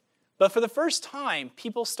trust me. But for the first time,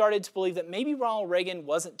 people started to believe that maybe Ronald Reagan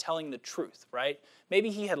wasn't telling the truth, right? Maybe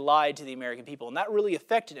he had lied to the American people, and that really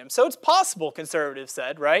affected him. So it's possible, conservatives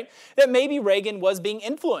said, right, that maybe Reagan was being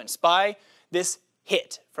influenced by this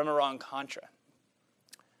hit from Iran-Contra.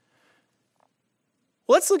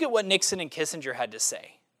 Let's look at what Nixon and Kissinger had to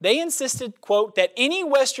say. They insisted, quote, that any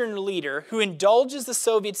Western leader who indulges the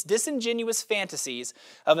Soviets' disingenuous fantasies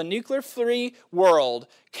of a nuclear-free world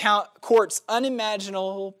courts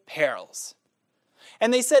unimaginable perils.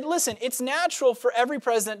 And they said, listen, it's natural for every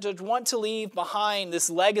president to want to leave behind this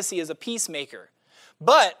legacy as a peacemaker.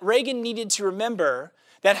 But Reagan needed to remember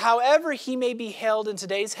that however he may be hailed in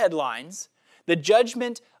today's headlines, the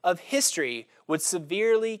judgment of history would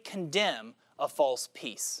severely condemn a false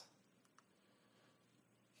peace.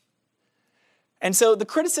 And so the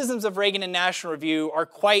criticisms of Reagan in National Review are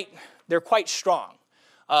quite strong.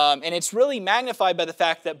 And it's really magnified by the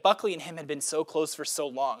fact that Buckley and him had been so close for so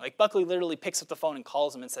long. Like Buckley literally picks up the phone and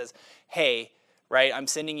calls him and says, hey, right, I'm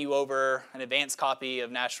sending you over an advanced copy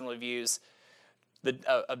of National Review's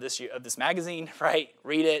of this magazine, right?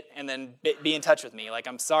 Read it and then be in touch with me. Like,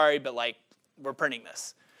 I'm sorry, but like we're printing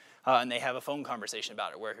this. And they have a phone conversation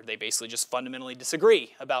about it where they basically just fundamentally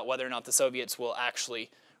disagree about whether or not the Soviets will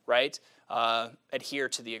actually, right, adhere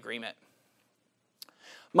to the agreement.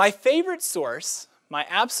 My favorite source, my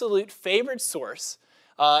absolute favorite source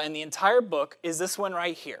in the entire book is this one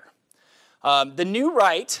right here. The New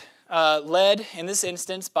Right, led in this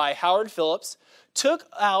instance by Howard Phillips, took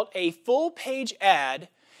out a full-page ad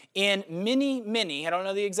in many, I don't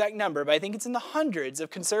know the exact number, but I think it's in the hundreds of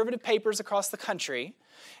conservative papers across the country,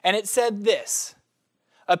 and it said this: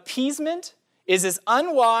 appeasement is as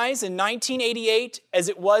unwise in 1988 as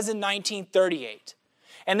it was in 1938.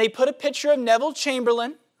 And they put a picture of Neville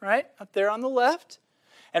Chamberlain, right, up there on the left,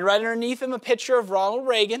 and right underneath him a picture of Ronald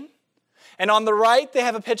Reagan, and on the right they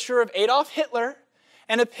have a picture of Adolf Hitler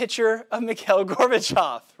and a picture of Mikhail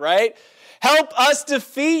Gorbachev, right? Help us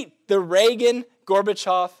defeat the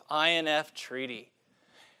Reagan-Gorbachev INF Treaty.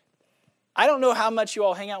 I don't know how much you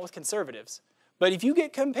all hang out with conservatives, but if you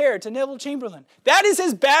get compared to Neville Chamberlain, that is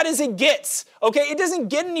as bad as it gets, okay? It doesn't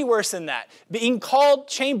get any worse than that. Being called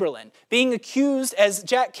Chamberlain, being accused, as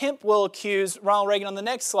Jack Kemp will accuse Ronald Reagan on the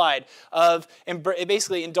next slide, of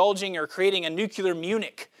basically indulging or creating a nuclear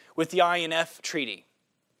Munich with the INF Treaty.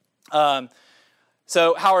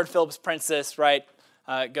 So Howard Phillips prints this, right?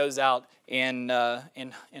 It goes out in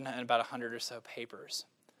about 100 or so papers.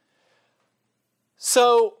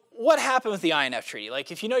 So what happened with the INF Treaty?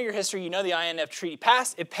 Like, if you know your history, you know the INF Treaty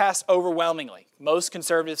passed. It passed overwhelmingly. Most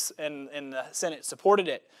conservatives in the Senate supported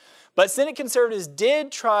it. But Senate conservatives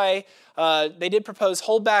did they did propose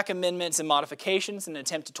holdback amendments and modifications in an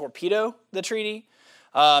attempt to torpedo the treaty.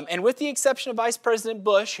 And with the exception of Vice President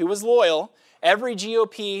Bush, who was loyal, every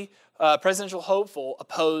GOP presidential hopeful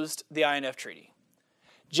opposed the INF Treaty.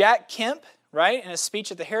 Jack Kemp, right, in a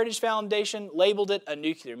speech at the Heritage Foundation, labeled it a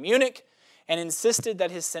nuclear Munich and insisted that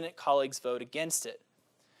his Senate colleagues vote against it.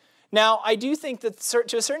 Now, I do think that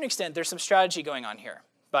to a certain extent there's some strategy going on here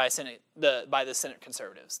by the Senate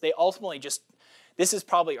conservatives. They ultimately this is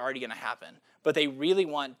probably already going to happen, but they really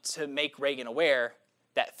want to make Reagan aware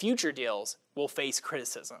that future deals will face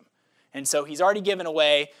criticism. And so he's already given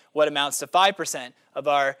away what amounts to 5% of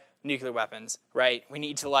our nuclear weapons, right? We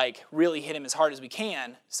need to really hit him as hard as we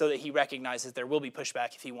can so that he recognizes there will be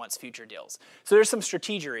pushback if he wants future deals. So there's some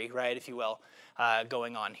strategery, right, if you will,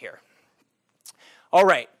 going on here. All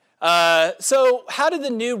right. So how did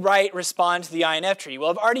the new right respond to the INF Treaty?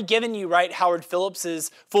 Well, I've already given you, right, Howard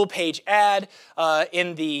Phillips's full-page ad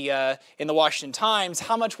in the Washington Times.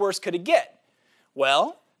 How much worse could it get?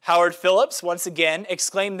 Well, Howard Phillips, once again,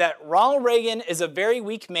 exclaimed that Ronald Reagan is a very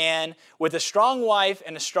weak man with a strong wife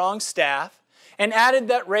and a strong staff, and added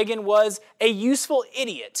that Reagan was a useful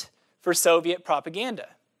idiot for Soviet propaganda.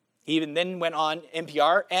 He even then went on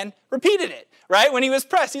NPR and repeated it, right? When he was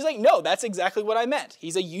pressed, he's like, no, that's exactly what I meant.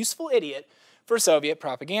 He's a useful idiot for Soviet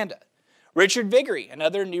propaganda. Richard Viguerie,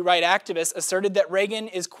 another New Right activist, asserted that Reagan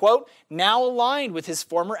is, quote, now aligned with his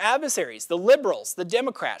former adversaries, the liberals, the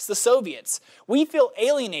Democrats, the Soviets. We feel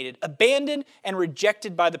alienated, abandoned, and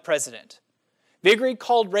rejected by the president. Viguerie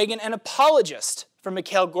called Reagan an apologist for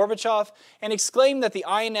Mikhail Gorbachev and exclaimed that the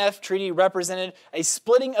INF Treaty represented a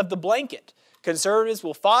splitting of the blanket. Conservatives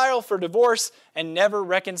will file for divorce and never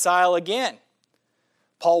reconcile again.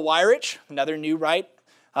 Paul Weyrich, another New Right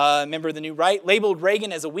member of the New Right, labeled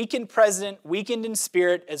Reagan as a weakened president, weakened in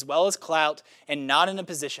spirit as well as clout, and not in a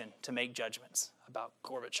position to make judgments about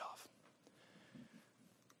Gorbachev.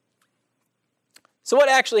 So what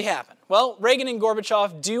actually happened? Well, Reagan and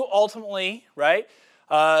Gorbachev do ultimately, right,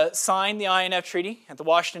 sign the INF Treaty at the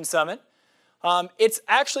Washington Summit. It's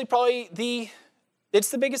actually probably the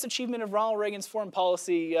biggest achievement of Ronald Reagan's foreign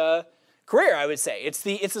policy career, I would say. It's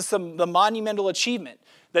the monumental achievement,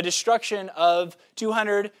 the destruction of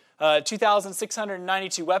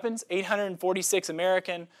 2,692 weapons, 846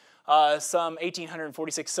 American, some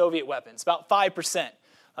 1,846 Soviet weapons. About 5%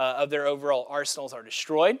 of their overall arsenals are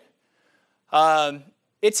destroyed.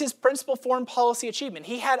 It's his principal foreign policy achievement.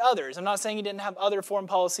 He had others. I'm not saying he didn't have other foreign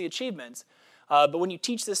policy achievements, but when you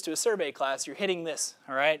teach this to a survey class, you're hitting this,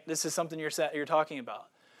 all right? This is something you're talking about.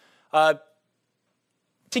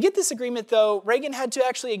 To get this agreement, though, Reagan had to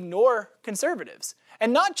actually ignore conservatives.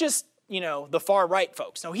 And not just, the far-right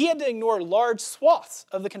folks. No, he had to ignore large swaths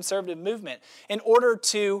of the conservative movement in order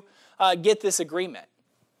to get this agreement.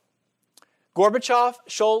 Gorbachev,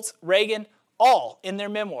 Shultz, Reagan, all in their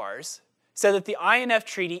memoirs said that the INF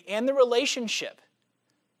Treaty and the relationship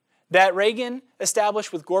that Reagan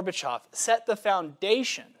established with Gorbachev set the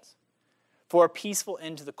foundations for a peaceful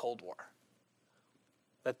end to the Cold War.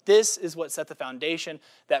 That this is what set the foundation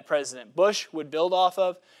that President Bush would build off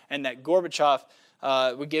of, and that Gorbachev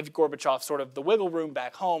would give Gorbachev sort of the wiggle room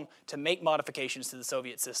back home to make modifications to the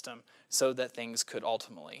Soviet system so that things could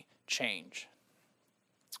ultimately change.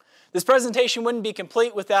 This presentation wouldn't be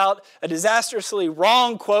complete without a disastrously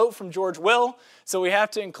wrong quote from George Will, so we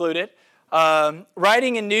have to include it.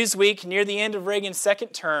 Writing in Newsweek near the end of Reagan's second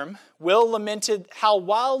term, Will lamented how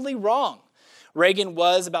wildly wrong Reagan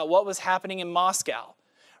was about what was happening in Moscow.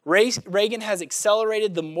 Reagan has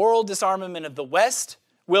accelerated the moral disarmament of the West,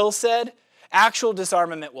 Will said. Actual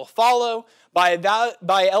disarmament will follow by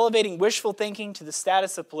elevating wishful thinking to the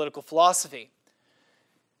status of political philosophy.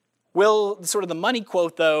 Will, sort of the money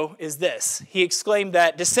quote, though, is this. He exclaimed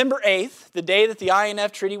that December 8th, the day that the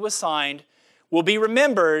INF Treaty was signed, will be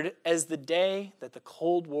remembered as the day that the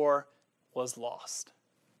Cold War was lost.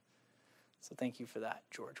 So thank you for that,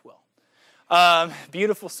 George Will.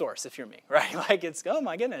 Beautiful source, if you're me, right? Like it's, oh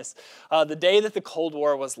my goodness, the day that the Cold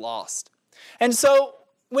War was lost. And so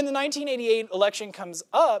when the 1988 election comes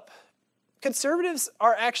up, conservatives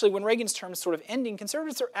are actually, when Reagan's term is sort of ending,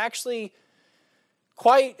 conservatives are actually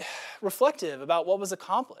quite reflective about what was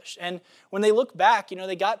accomplished. And when they look back,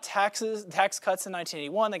 they got tax cuts in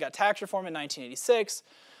 1981, they got tax reform in 1986.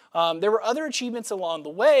 There were other achievements along the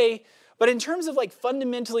way, but in terms of like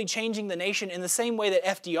fundamentally changing the nation in the same way that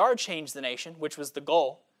FDR changed the nation, which was the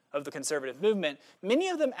goal of the conservative movement, many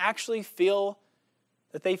of them actually feel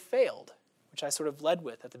that they failed, which I sort of led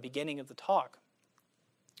with at the beginning of the talk.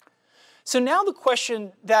 So now the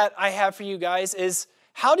question that I have for you guys is,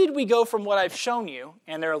 how did we go from what I've shown you,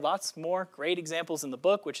 and there are lots more great examples in the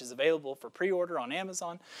book, which is available for pre-order on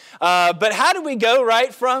Amazon, but how did we go,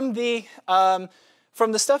 right, from the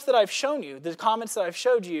stuff that I've shown you, the comments that I've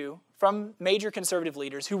showed you from major conservative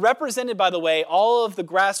leaders who represented, by the way, all of the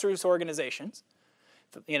grassroots organizations,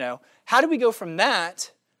 how did we go from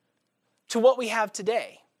that to what we have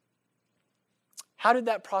today? How did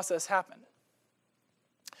that process happen?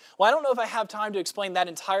 Well, I don't know if I have time to explain that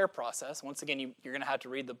entire process. Once again, you're going to have to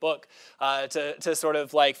read the book to sort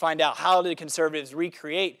of like find out how did conservatives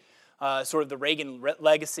recreate sort of the Reagan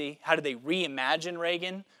legacy. How did they reimagine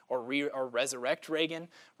Reagan or resurrect Reagan,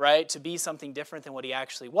 right, to be something different than what he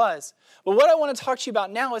actually was. But what I want to talk to you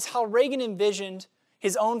about now is how Reagan envisioned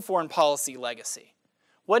his own foreign policy legacy.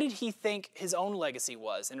 What did he think his own legacy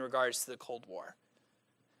was in regards to the Cold War?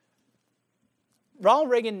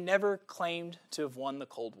 Ronald Reagan never claimed to have won the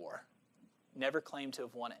Cold War. Never claimed to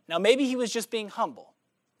have won it. Now, maybe he was just being humble.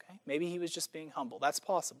 Okay? Maybe he was just being humble. That's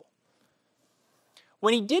possible.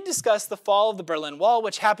 When he did discuss the fall of the Berlin Wall,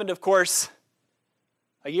 which happened, of course,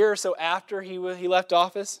 a year or so after he left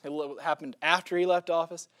office, it happened after he left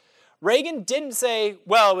office, Reagan didn't say,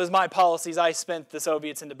 well, it was my policies, I spent the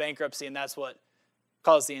Soviets into bankruptcy, and that's what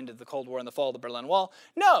caused the end of the Cold War and the fall of the Berlin Wall.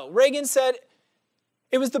 No, Reagan said,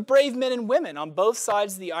 it was the brave men and women on both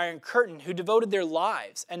sides of the Iron Curtain who devoted their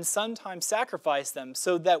lives and sometimes sacrificed them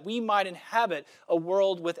so that we might inhabit a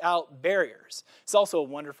world without barriers. It's also a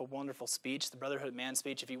wonderful, wonderful speech, the Brotherhood of Man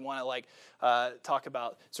speech, if you want to talk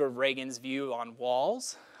about sort of Reagan's view on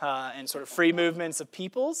walls and sort of free movements of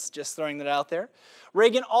peoples, just throwing that out there.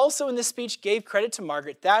 Reagan also in this speech gave credit to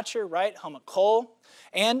Margaret Thatcher, right, Helmut Kohl,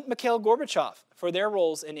 and Mikhail Gorbachev for their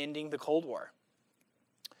roles in ending the Cold War.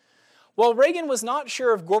 While Reagan was not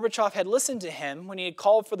sure if Gorbachev had listened to him when he had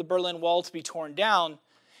called for the Berlin Wall to be torn down,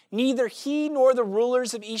 neither he nor the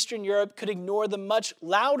rulers of Eastern Europe could ignore the much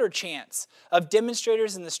louder chants of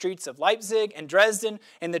demonstrators in the streets of Leipzig and Dresden,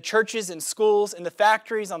 in the churches and schools, in the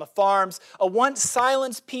factories, on the farms. A once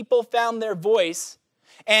silenced people found their voice,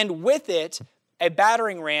 and with it, a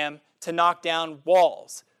battering ram to knock down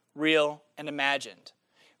walls, real and imagined.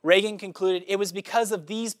 Reagan concluded it was because of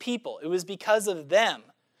these people, it was because of them,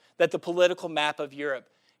 that the political map of Europe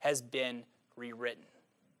has been rewritten.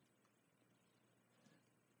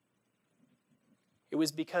 It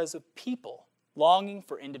was because of people longing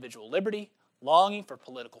for individual liberty, longing for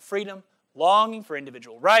political freedom, longing for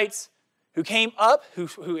individual rights, who came up,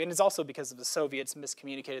 and it's also because of the Soviets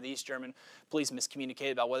miscommunicated, the East German police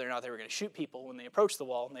miscommunicated about whether or not they were going to shoot people when they approached the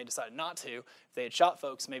wall, and they decided not to. If they had shot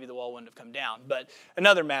folks, maybe the wall wouldn't have come down. But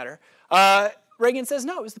another matter. Reagan says,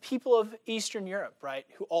 no, it was the people of Eastern Europe, right,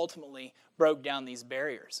 who ultimately broke down these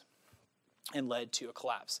barriers and led to a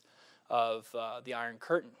collapse of the Iron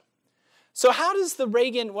Curtain. So how does the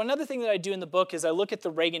Reagan, one other thing that I do in the book is I look at the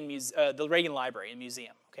Reagan Library and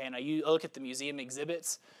Museum, okay, and I look at the museum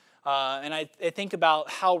exhibits, and I think about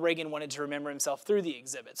how Reagan wanted to remember himself through the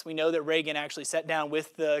exhibits. We know that Reagan actually sat down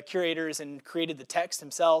with the curators and created the text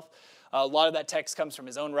himself. A lot of that text comes from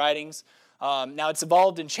his own writings. Now, it's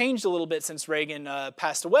evolved and changed a little bit since Reagan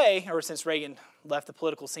passed away, or since Reagan left the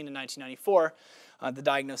political scene in 1994, the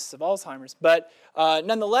diagnosis of Alzheimer's. But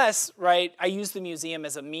nonetheless, right, I use the museum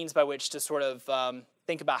as a means by which to sort of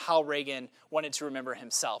think about how Reagan wanted to remember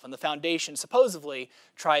himself. And the foundation supposedly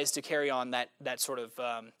tries to carry on that sort of,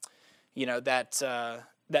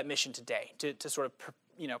 that mission today, to sort of,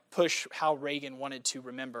 push how Reagan wanted to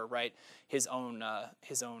remember, right, his own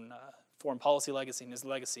foreign policy legacy and his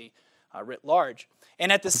legacy writ large.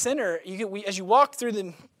 And at the center, as you walk through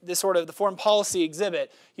the foreign policy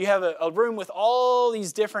exhibit, you have a room with all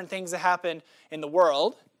these different things that happen in the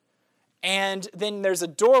world. And then there's a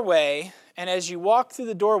doorway, and as you walk through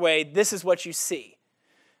the doorway, this is what you see.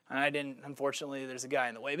 And unfortunately, there's a guy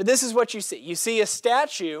in the way, but this is what you see. You see a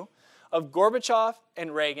statue of Gorbachev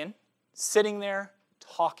and Reagan sitting there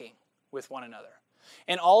talking with one another.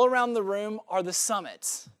 And all around the room are the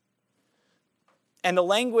summits. And the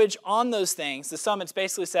language on those things, the summits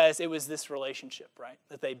basically says it was this relationship, right,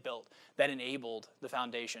 that they built that enabled the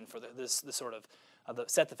foundation for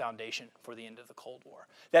set the foundation for the end of the Cold War.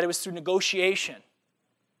 That it was through negotiation,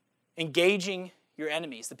 engaging your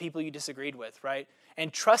enemies, the people you disagreed with, right,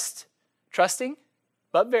 and trusting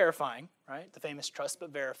but verifying, right, the famous trust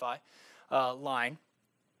but verify line,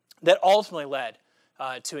 that ultimately led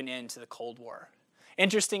to an end to the Cold War.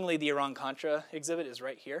 Interestingly, the Iran-Contra exhibit is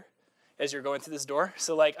right here as you're going through this door.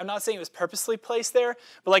 So I'm not saying it was purposely placed there,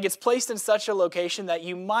 but it's placed in such a location that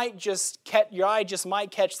your eye just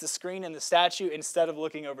might catch the screen and the statue instead of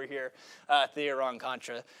looking over here at the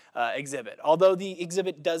Iran-Contra exhibit. Although the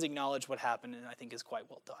exhibit does acknowledge what happened and I think is quite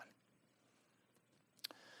well done.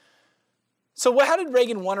 So how did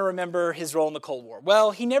Reagan want to remember his role in the Cold War?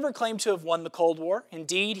 Well, he never claimed to have won the Cold War.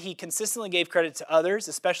 Indeed, he consistently gave credit to others,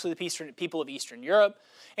 especially the people of Eastern Europe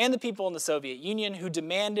and the people in the Soviet Union who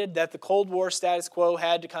demanded that the Cold War status quo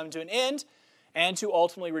had to come to an end and who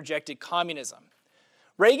ultimately rejected communism.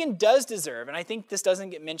 Reagan does deserve, and I think this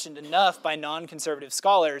doesn't get mentioned enough by non-conservative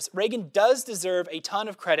scholars, Reagan does deserve a ton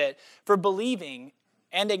of credit for believing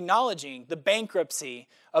and acknowledging the bankruptcy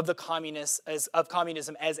of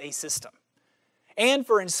communism as a system, and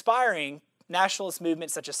for inspiring nationalist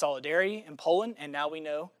movements such as Solidarity in Poland, and now we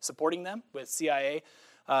know supporting them with CIA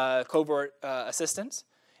covert assistance,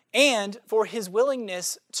 and for his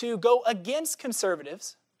willingness to go against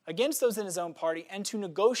conservatives, against those in his own party, and to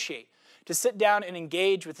negotiate, to sit down and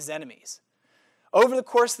engage with his enemies. Over the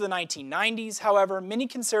course of the 1990s, however, many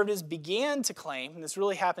conservatives began to claim, and this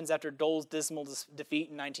really happens after Dole's dismal defeat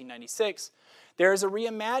in 1996, there is a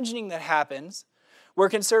reimagining that happens where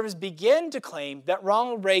conservatives begin to claim that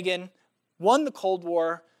Ronald Reagan won the Cold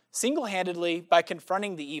War single-handedly by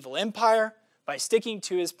confronting the evil empire, by sticking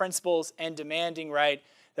to his principles and demanding,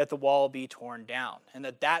 that the wall be torn down, and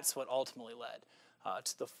that's what ultimately led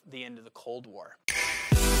to the end of the Cold War.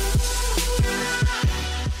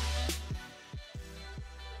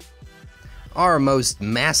 Our most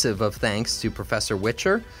massive of thanks to Professor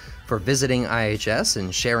Witcher for visiting IHS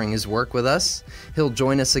and sharing his work with us. He'll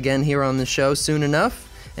join us again here on the show soon enough,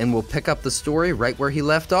 and we'll pick up the story right where he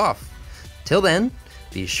left off. Till then,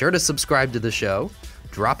 be sure to subscribe to the show,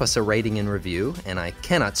 drop us a rating and review, and I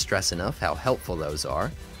cannot stress enough how helpful those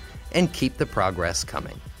are, and keep the progress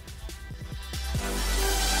coming.